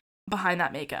behind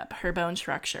that makeup. Her bone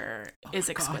structure is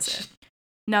exquisite. Gosh.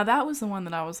 Now, that was the one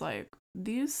that I was like,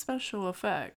 these special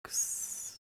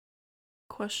effects,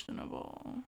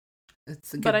 questionable.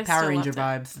 It's a good Power Ranger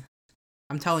vibes.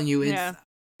 I'm telling you,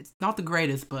 it's not the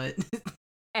greatest, but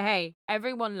hey,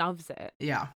 everyone loves it.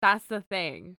 Yeah. That's the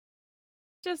thing.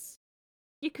 Just,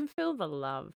 you can feel the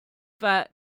love. But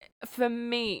for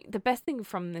me, the best thing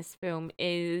from this film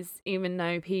is, even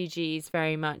though PG is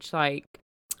very much like,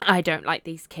 I don't like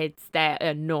these kids, they're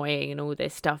annoying and all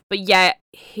this stuff, but yet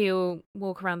he'll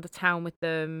walk around the town with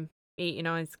them, eating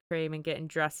ice cream and getting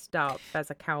dressed up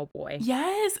as a cowboy.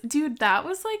 Yes, dude, that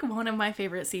was like one of my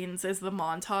favorite scenes, is the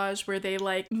montage where they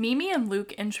like Mimi and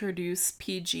Luke introduce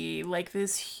PG, like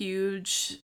this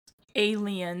huge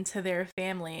alien, to their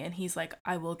family, and he's like,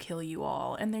 I will kill you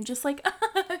all, and they're just like,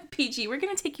 PG, we're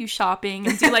gonna take you shopping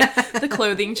and do like the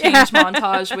clothing change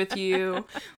montage with you.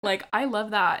 Like, I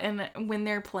love that. And when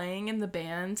they're playing in the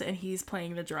band and he's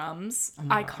playing the drums,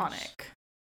 iconic.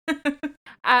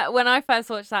 When I first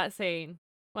watched that scene,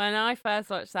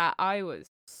 I was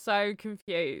so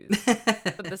confused.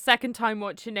 But the second time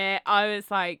watching it, I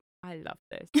was like, I love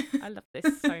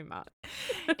this so much.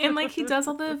 And like, he does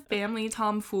all the family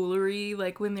tomfoolery,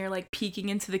 like when they're like peeking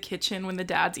into the kitchen when the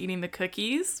dad's eating the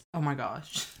cookies. Oh my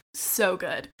gosh. So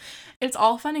good. It's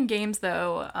all fun and games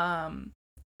though,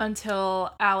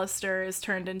 until Alistair is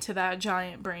turned into that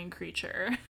giant brain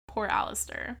creature. Poor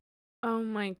Alistair. Oh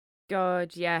my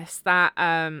god, yes. That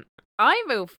I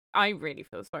really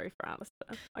feel sorry for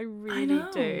Alistair. I really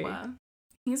do.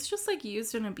 He's just like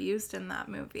used and abused in that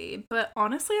movie. But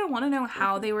honestly, I want to know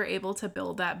how they were able to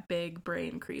build that big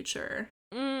brain creature.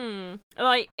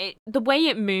 Like, the way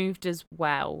it moved as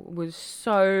well was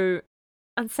so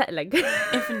unsettling.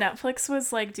 If Netflix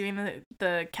was like doing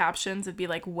the captions, it'd be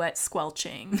like wet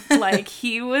squelching. Like,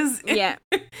 he was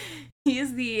he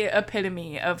is the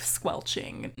epitome of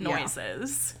squelching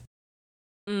noises.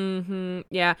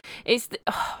 Yeah, it's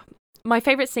my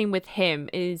favorite scene with him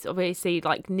is obviously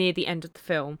like near the end of the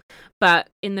film,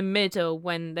 but in the middle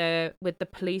when they're with the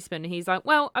policeman, he's like,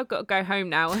 well, I've got to go home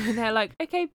now, and they're like,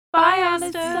 okay, bye,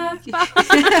 Alistair. Bye.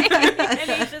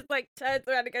 And he just like turns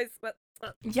around and goes,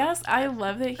 yes, I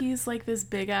love that he's like this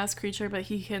big ass creature, but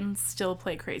he can still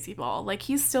play crazy ball. Like,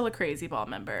 he's still a crazy ball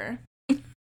member.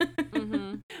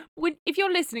 If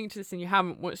you're listening to this and you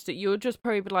haven't watched it, you'll just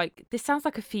probably be like, this sounds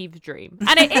like a fever dream.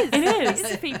 And it is.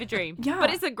 It's a fever dream. Yeah.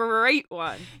 But it's a great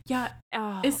one. Yeah.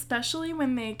 Oh. Especially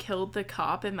when they killed the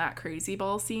cop in that crazy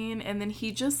ball scene, and then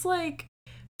he just like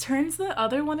turns the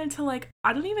other one into like,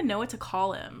 I don't even know what to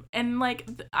call him. And like,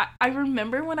 I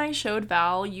remember when I showed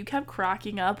Val, you kept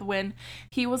cracking up when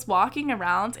he was walking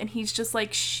around and he's just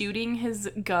like shooting his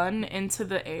gun into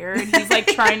the air and he's like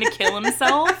trying to kill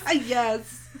himself.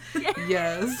 Yes.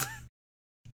 Yes.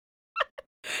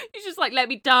 He's just like, let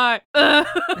me die.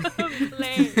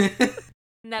 Please.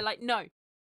 And they're like, no,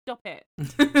 stop it.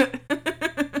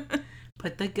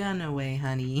 Put the gun away,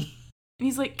 honey. And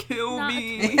he's like, kill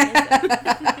me.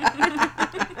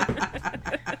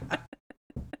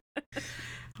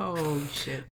 Oh,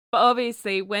 shit. But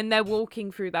obviously, when they're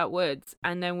walking through that woods,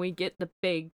 and then we get the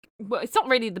big, well, it's not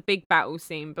really the big battle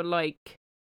scene, but like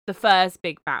the first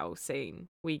big battle scene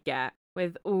we get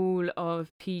with all of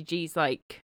PG's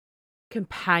like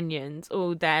companions,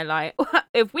 all there like,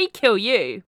 if we kill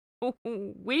you,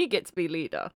 we get to be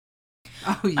leader.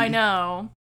 Oh, yeah. I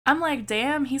know. I'm like,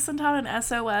 damn, he sent out an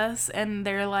SOS and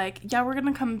they're like, yeah, we're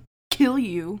gonna come kill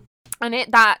you. And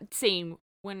that scene,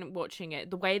 when watching it,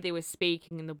 the way they were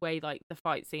speaking and the way like the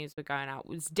fight scenes were going out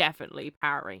was definitely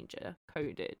Power Ranger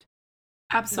coded.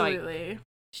 Absolutely. Like,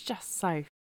 it's just so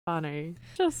funny.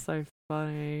 Just so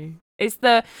funny. It's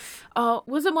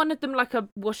wasn't one of them like a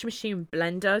washing machine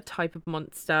blender type of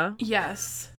monster?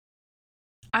 Yes.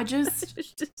 I just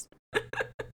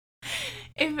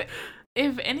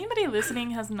if anybody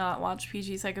listening has not watched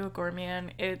PG Psycho Goreman,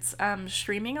 it's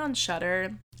streaming on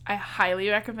Shudder. I highly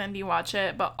recommend you watch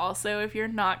it, but also if you're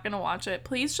not gonna watch it,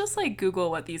 please just like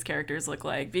Google what these characters look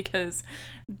like, because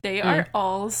they are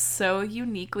all so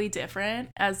uniquely different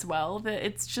as well that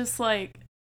it's just like,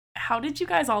 how did you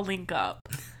guys all link up?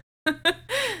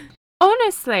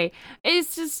 Honestly,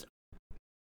 it's just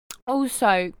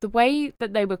also the way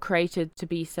that they were created to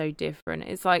be so different.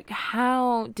 It's like,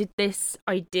 how did this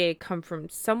idea come from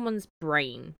someone's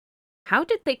brain how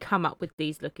did they come up with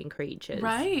these looking creatures?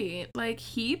 Right. Like,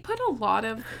 he put a lot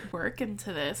of work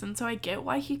into this, and so I get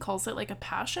why he calls it, like, a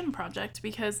passion project,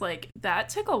 because, like, that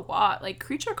took a lot. Like,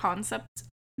 creature concept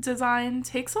design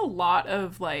takes a lot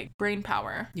of, like, brain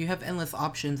power. You have endless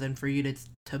options, and for you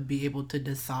to be able to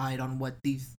decide on what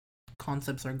these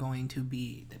concepts are going to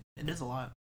be, it is a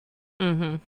lot.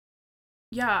 Mm-hmm.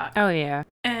 Yeah. Oh, yeah.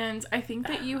 And I think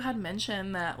that you had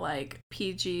mentioned that, like,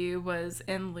 PG was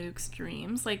in Luke's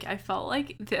dreams. Like, I felt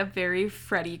like a very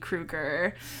Freddy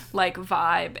Krueger, like,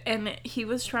 vibe. And he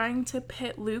was trying to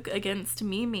pit Luke against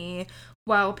Mimi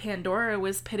while Pandora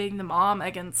was pitting the mom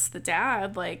against the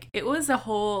dad. Like, it was a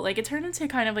whole, like, it turned into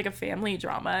kind of like a family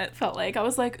drama, it felt like. I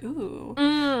was like,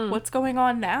 ooh, what's going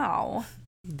on now?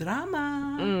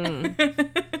 Drama.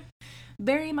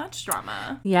 Very much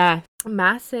drama. Yeah,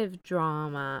 massive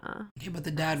drama. Yeah, but the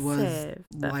dad was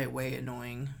lightweight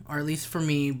annoying, or at least for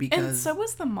me, because... And so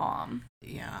was the mom.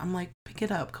 Yeah, I'm like, pick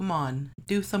it up, come on,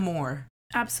 do some more.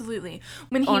 Absolutely.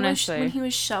 When he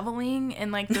was shoveling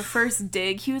and, like, the first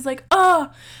dig, he was like,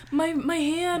 oh, my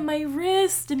hand, my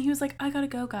wrist, and he was like, I gotta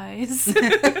go, guys.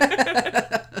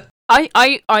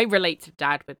 I relate to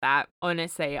Dad with that,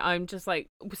 honestly. I'm just, like,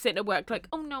 sitting at work like,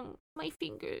 oh no, my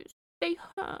fingers, they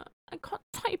hurt. I can't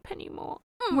type anymore.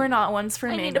 We're not ones for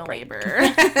manual labor.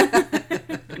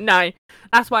 No,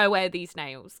 that's why I wear these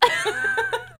nails.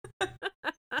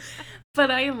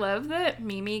 But I love that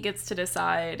Mimi gets to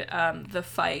decide the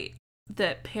fight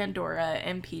that Pandora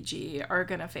and PG are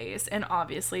gonna face. And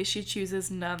obviously she chooses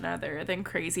none other than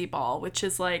Crazy Ball, which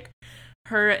is, like,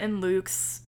 her and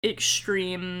Luke's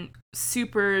extreme,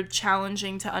 super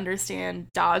challenging to understand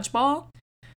dodgeball.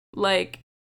 Like,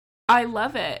 I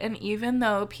love it. And even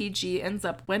though PG ends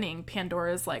up winning,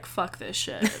 Pandora's like, fuck this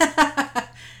shit.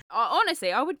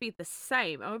 Honestly, I would be the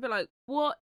same. I would be like,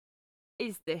 what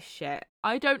is this shit?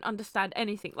 I don't understand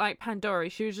anything. Like Pandora,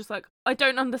 she was just like, I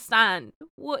don't understand.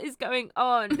 What is going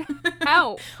on?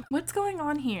 Help. What's going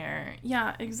on here?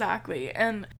 Yeah, exactly.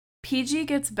 And PG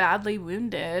gets badly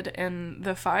wounded in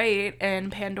the fight, and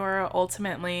Pandora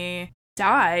ultimately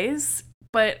dies.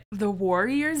 But the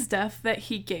warrior's death that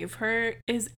he gave her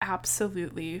is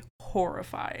absolutely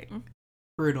horrifying.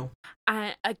 Brutal.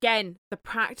 And again, the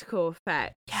practical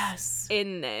effect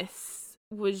in this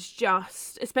was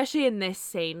just, especially in this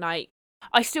scene, like,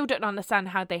 I still don't understand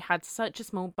how they had such a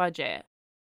small budget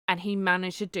and he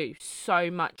managed to do so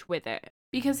much with it.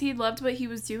 Because he loved what he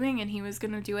was doing and he was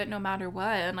going to do it no matter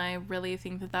what. And I really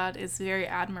think that that is very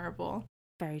admirable.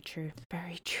 Very true.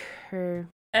 Very true.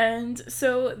 And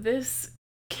so this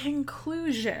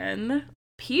conclusion,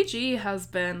 PG has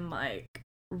been, like,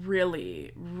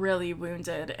 really, really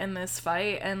wounded in this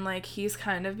fight, and, like, he's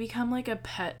kind of become like a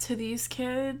pet to these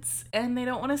kids, and they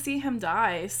don't want to see him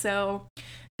die, so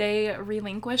they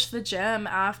relinquish the gem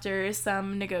after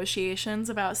some negotiations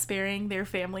about sparing their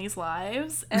families'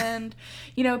 lives. And,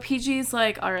 you know, PG's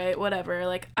like, all right, whatever,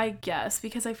 like, I guess,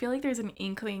 because I feel like there's an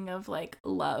inkling of, like,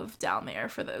 love down there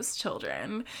for those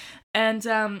children. And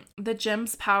the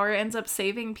gem's power ends up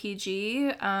saving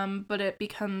PG, but it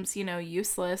becomes, you know,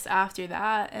 useless after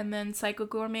that. And then Psycho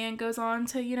Goreman goes on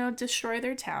to, you know, destroy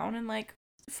their town and, like,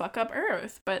 fuck up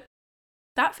Earth. But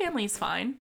that family's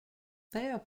fine.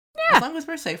 Yeah. As long as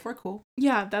we're safe, we're cool.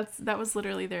 Yeah, that was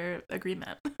literally their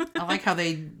agreement. I like how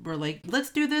they were like, let's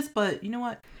do this, but you know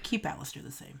what? Keep Alistair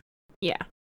the same. Yeah.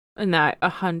 No,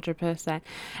 100%.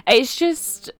 It's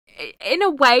just, in a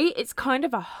way, it's kind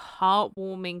of a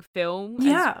heartwarming film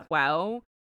as well.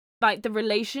 Like, the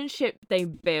relationship they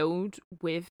build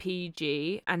with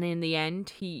PG, and in the end,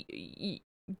 he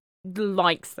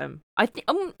likes them. I think,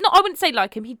 I wouldn't say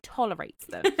like him, he tolerates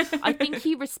them. I think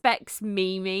he respects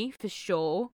Mimi for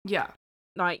sure. Yeah.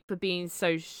 Like, for being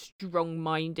so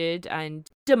strong-minded and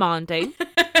demanding,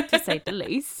 to say the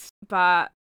least.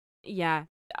 But, yeah,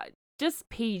 just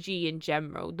PG in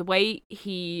general. The way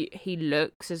he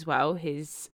looks as well,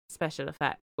 his special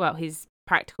effect, well, his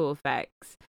practical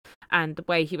effects, and the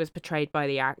way he was portrayed by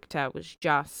the actor was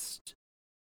just,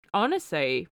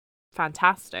 honestly,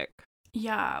 fantastic.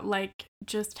 Yeah, like,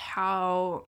 just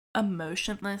how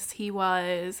emotionless he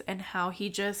was, and how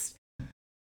he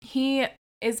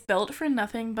is built for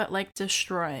nothing but, like,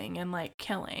 destroying and, like,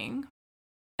 killing.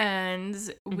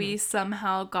 And we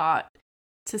somehow got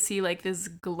to see, like, this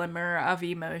glimmer of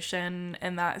emotion,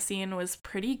 and that scene was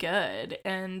pretty good.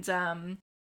 And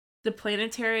the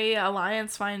Planetary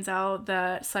Alliance finds out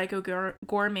that Psycho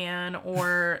Goreman,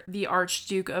 or the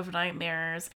Archduke of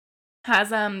Nightmares,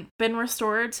 has been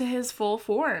restored to his full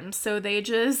form, so they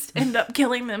just end up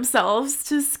killing themselves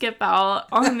to skip out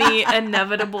on the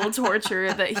inevitable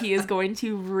torture that he is going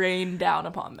to rain down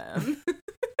upon them.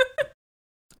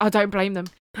 I don't blame them.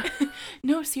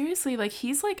 No, seriously, like,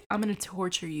 he's like, I'm gonna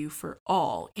torture you for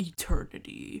all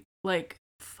eternity. Like,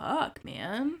 fuck,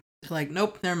 man. They're like,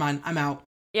 nope, never mind, I'm out.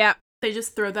 Yeah. They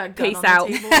just throw that gun Peace on out.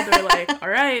 the table. They're like, all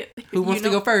right. Who wants to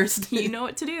go first? You know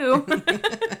what to do.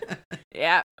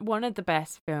 Yeah. One of the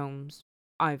best films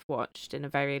I've watched in a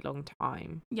very long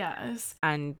time. Yes.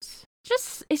 And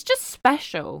it's just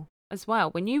special as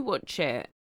well. When you watch it,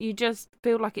 you just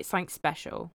feel like it's something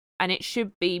special. And it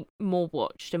should be more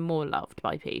watched and more loved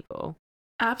by people.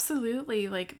 Absolutely.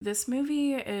 Like, this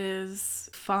movie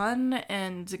is fun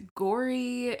and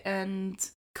gory and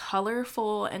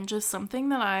colorful and just something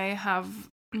that I have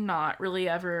not really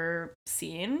ever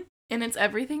seen. And it's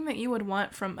everything that you would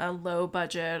want from a low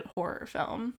budget horror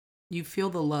film. You feel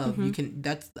the love.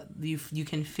 Mm-hmm. You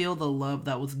can feel the love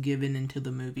that was given into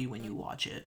the movie when you watch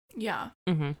it. Yeah.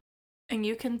 Mm-hmm. And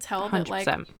you can tell that, like,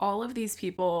 100%. all of these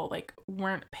people, like,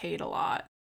 weren't paid a lot.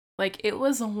 Like, it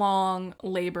was long,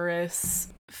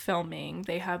 laborious filming.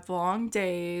 They had long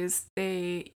days.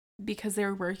 Because they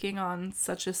were working on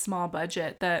such a small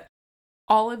budget, that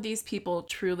all of these people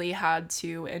truly had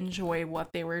to enjoy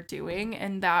what they were doing,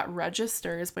 and that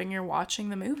registers when you're watching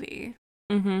the movie.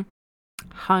 100%.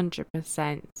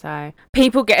 So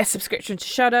people get a subscription to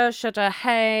Shudder.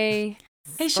 Hey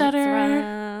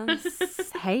Shudder.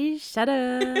 Hey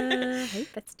Shudder. Hey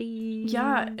bestie.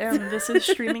 Yeah, this is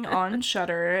streaming on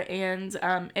Shudder, and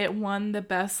it won the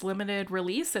best limited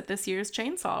release at this year's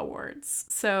Chainsaw Awards.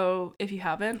 So if you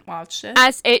haven't watched it,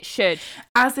 As it should.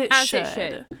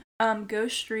 Go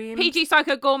stream PG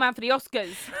Psycho Goreman for the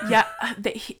Oscars. Yeah,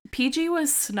 PG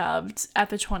was snubbed at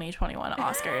the 2021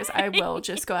 Oscars. I will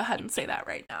just go ahead and say that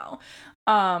right now.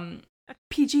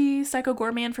 PG Psycho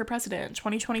Goreman for President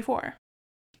 2024.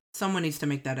 Someone needs to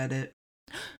make that edit.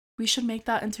 We should make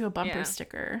that into a bumper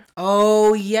sticker.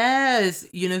 Oh, yes.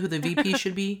 You know who the VP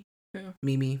should be? Who?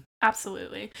 Mimi.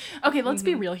 Absolutely. Okay, let's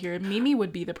be real here. Mimi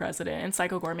would be the president, and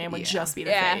Psycho Goreman would just be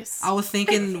the face. I was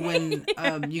thinking when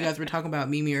you guys were talking about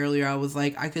Mimi earlier, I was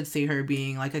like, I could see her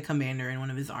being like a commander in one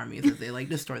of his armies as they like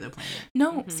destroy the planet.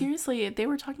 No, seriously, they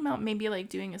were talking about maybe like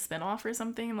doing a spinoff or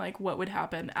something, like what would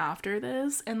happen after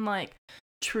this, and like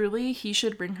truly he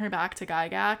should bring her back to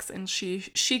Gygax, and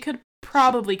she could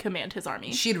probably command his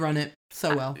army. She'd run it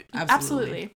so well.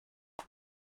 Absolutely.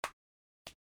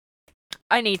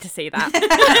 I need to see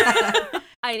that.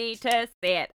 I need to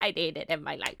see it. I need it in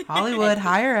my life. Hollywood,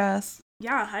 hire us.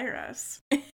 Yeah, hire us.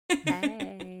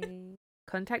 Hey.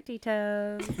 Contact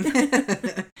details.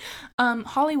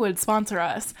 Hollywood, sponsor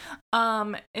us.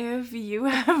 If you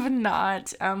have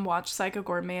not watched Psycho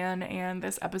Goreman and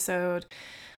this episode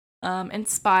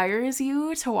inspires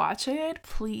you to watch it,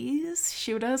 please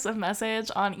shoot us a message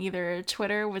on either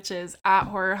Twitter, which is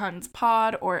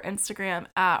 @HorrorHunsPod, or Instagram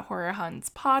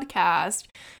 @HorrorHunsPodcast,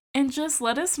 and just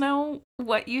let us know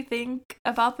what you think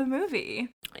about the movie.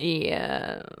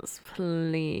 Yes,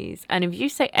 please. And if you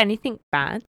say anything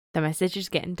bad, the message is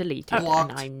getting deleted,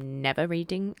 and I'm never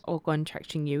reading or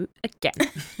contacting you again.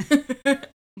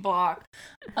 Block.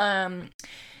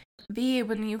 V,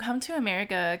 when you come to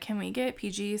America, can we get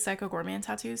PG Psycho Goreman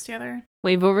tattoos together?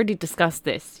 We've already discussed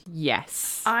this.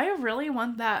 Yes. I really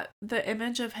want that. The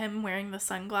image of him wearing the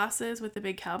sunglasses with the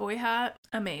big cowboy hat.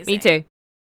 Amazing. Me too.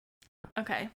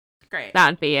 Okay, great.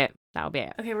 That'll be it.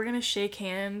 Okay, we're going to shake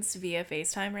hands via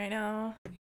FaceTime right now.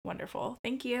 Wonderful.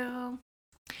 Thank you.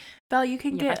 Belle, you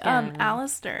can get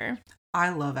Alistair. I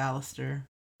love Alistair.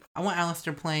 I want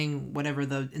Alistair playing whatever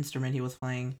the instrument he was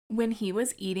playing. When he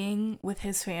was eating with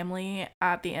his family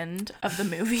at the end of the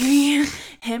movie,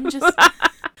 him just...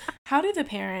 How did the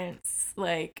parents,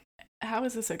 like... How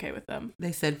is this okay with them?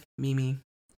 They said, Mimi.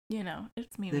 You know,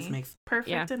 it's Mimi. This makes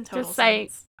perfect and total just say,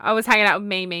 sense. I was hanging out with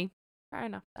Mimi. Fair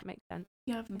enough. That makes sense.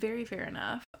 Yeah, very fair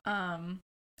enough.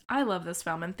 I love this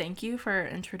film, and thank you for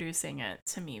introducing it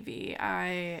to me, V.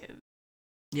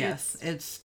 Yes,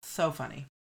 it's so funny.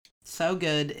 So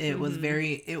good. It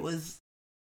was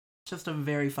just a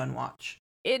very fun watch.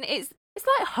 It's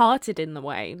light-hearted in the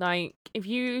way. Like, if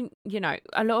you know,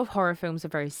 a lot of horror films are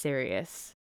very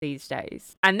serious these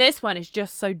days. And this one is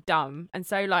just so dumb and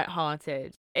so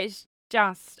light-hearted. It's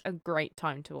just a great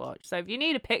time to watch. So if you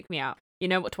need a pick-me-up, you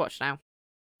know what to watch now.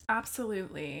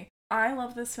 Absolutely. I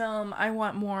love this film. I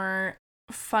want more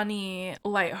funny,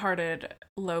 lighthearted,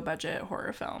 low-budget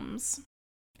horror films.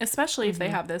 Especially if they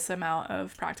have this amount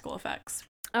of practical effects.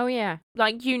 Oh, yeah.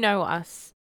 Like, you know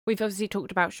us. We've obviously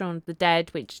talked about Shaun of the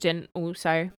Dead, which didn't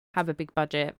also have a big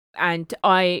budget. And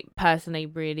I personally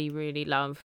really, really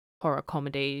love horror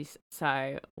comedies.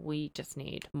 So we just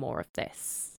need more of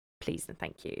this. Please and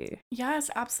thank you. Yes,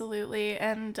 absolutely.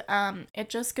 And it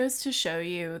just goes to show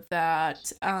you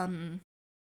that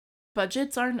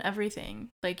budgets aren't everything.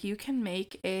 Like, you can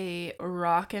make a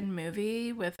rockin'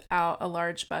 movie without a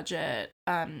large budget,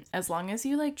 as long as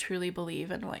you, like, truly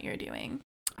believe in what you're doing.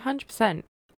 100%.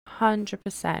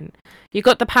 100%. You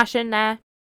got the passion there?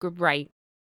 Great.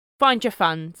 Find your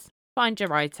funds. Find your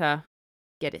writer.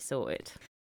 Get it sorted.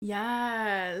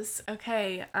 Yes.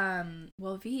 Okay.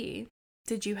 Well, V,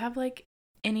 did you have, like,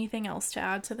 anything else to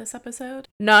add to this episode?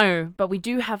 No, but we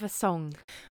do have a song.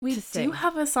 We do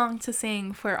have a song to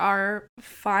sing for our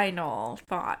final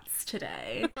thoughts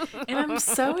today. And I'm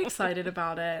so excited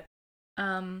about it.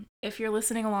 If you're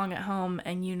listening along at home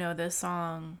and you know this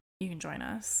song, you can join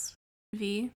us.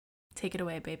 V, take it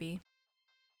away, baby.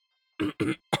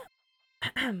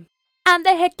 I'm the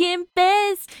heckin'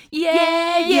 best.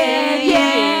 Yeah, yeah,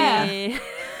 yeah.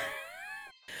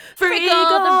 Frig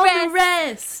all the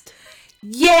rest.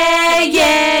 Yeah,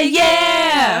 yeah,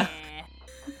 yeah.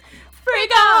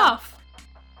 Frig off.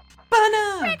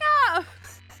 Banana. Frig off.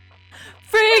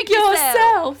 Frig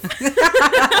yourself.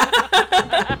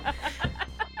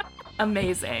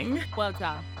 Amazing. Well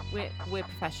done. We're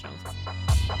professionals.